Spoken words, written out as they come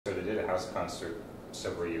house concert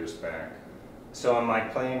several years back. So I'm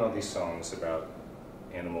like playing all these songs about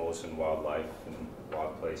animals and wildlife and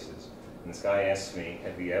wild places. And this guy asked me,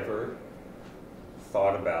 have you ever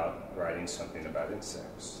thought about writing something about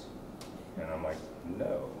insects? And I'm like,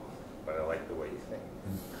 no, but I like the way you think.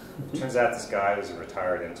 Turns out this guy was a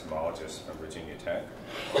retired entomologist from Virginia Tech.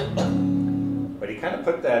 But he kind of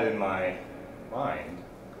put that in my mind,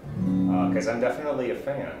 because I'm definitely a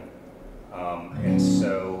fan. And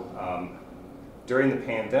so during the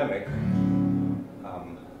pandemic,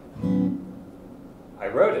 I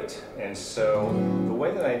wrote it. And so the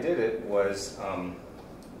way that I did it was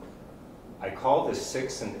I called this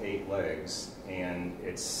 6 and 8 legs, and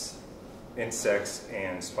it's insects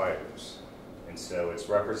and spiders. And so it's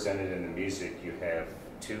represented in the music. You have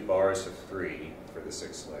 2 bars of 3 for the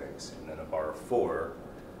 6 legs, and then a bar of 4.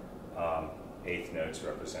 8th notes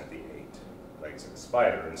represent the 8 legs of the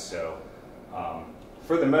spider. And so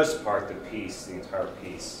for the most part, the entire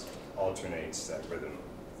piece alternates that rhythm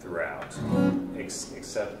throughout,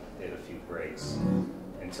 except at a few breaks,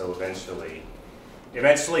 until eventually at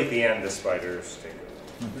the end, the spiders take it.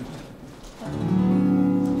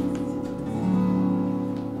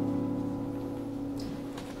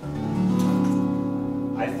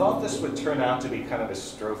 I thought this would turn out to be kind of a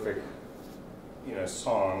strophic,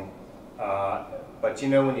 song, but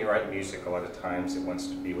when you write music, a lot of times it wants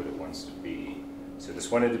to be what it wants to be. So this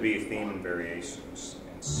wanted to be a theme and variations,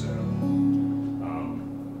 and so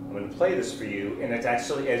I'm going to play this for you, and it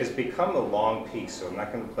has become a long piece, so I'm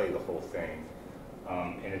not going to play the whole thing,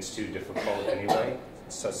 and it's too difficult anyway.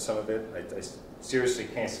 So some of it, I seriously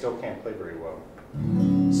still can't play very well.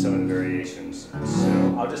 Some of the variations.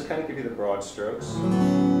 So I'll just kind of give you the broad strokes.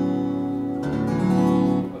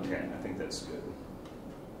 Okay, I think that's good.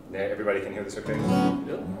 Now everybody can hear this okay?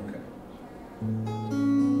 Yep. Okay.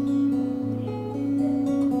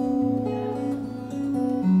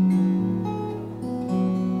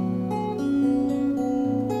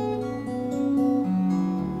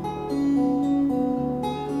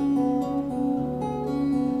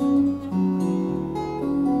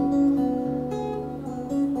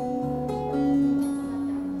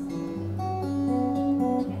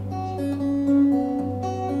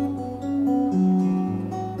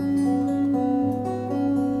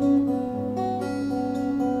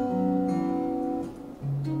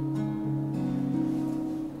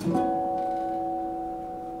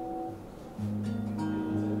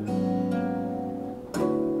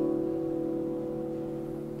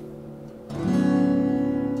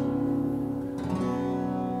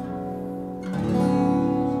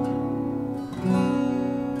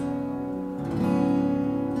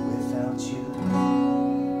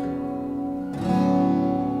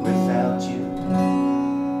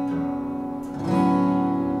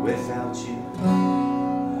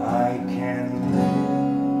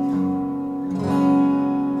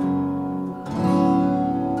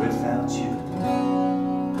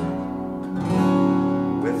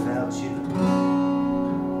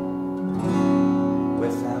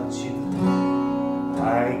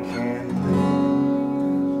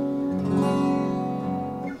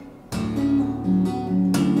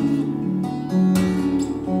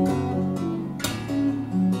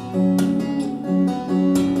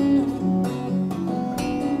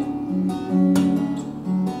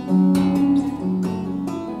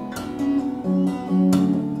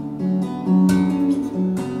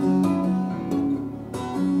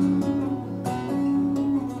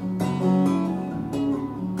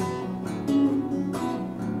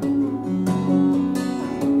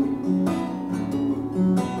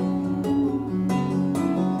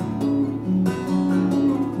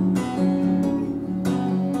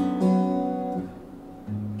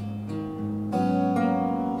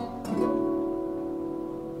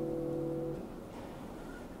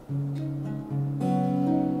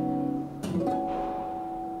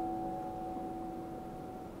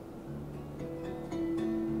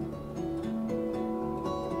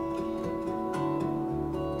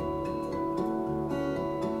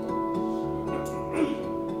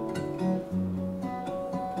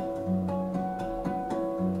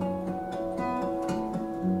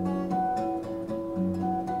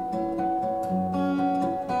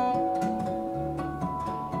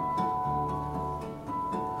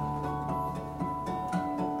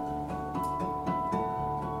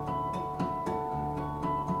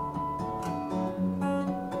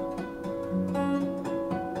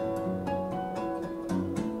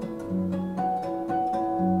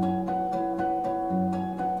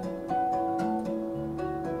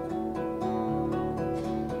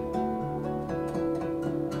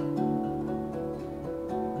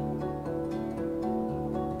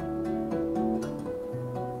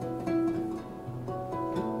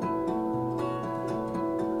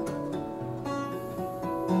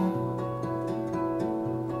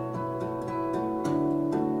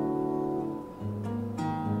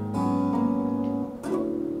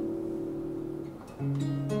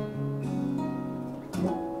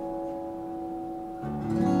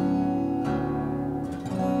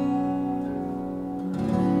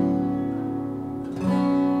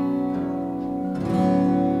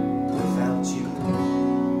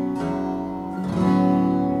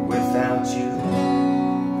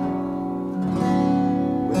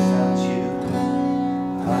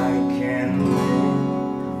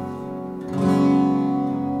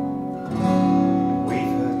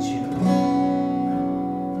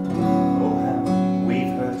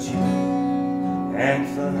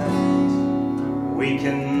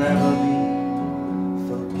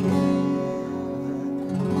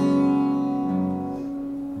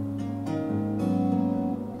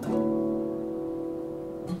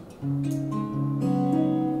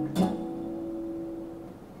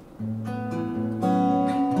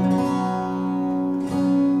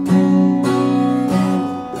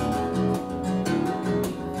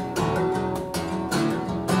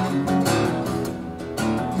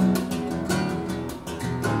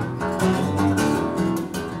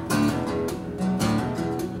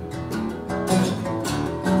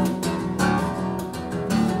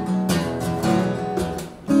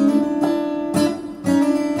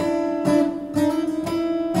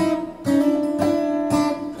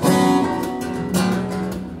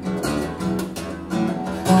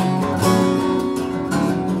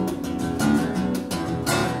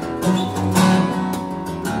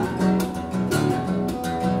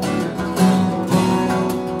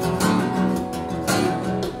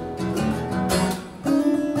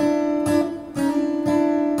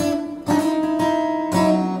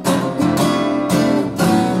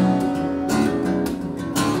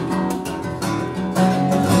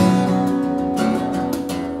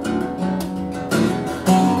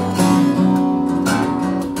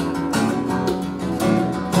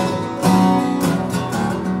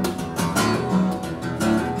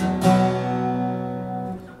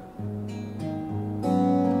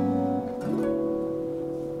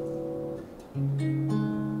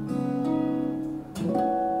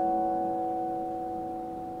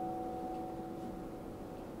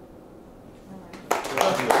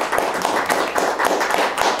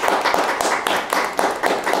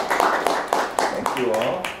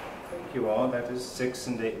 That is 6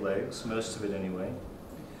 and 8 legs, most of it anyway.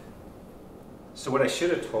 So what I should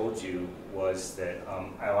have told you was that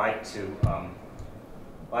I like to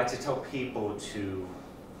tell people to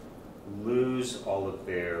lose all of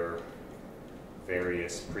their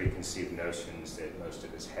various preconceived notions that most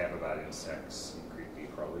of us have about insects and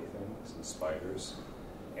creepy crawly things and spiders,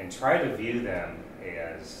 and try to view them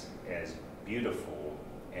as beautiful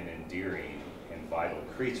and endearing and vital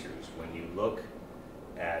creatures. When you look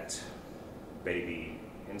at baby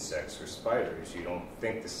insects or spiders, you don't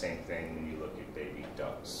think the same thing when you look at baby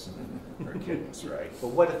ducks or kittens, right? But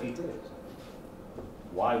what if you did?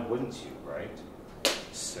 Why wouldn't you, right?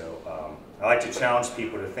 So I like to challenge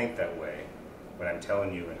people to think that way when I'm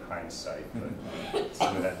telling you in hindsight, but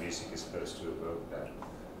some of that music is supposed to evoke that.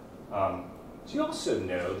 Do you also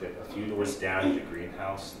know that a few doors down in the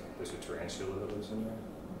greenhouse, there's a tarantula that lives in there?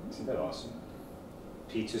 Isn't that awesome?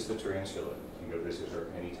 Peach is the tarantula. You can go visit her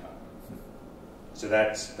anytime. So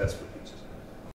that's what Peach is.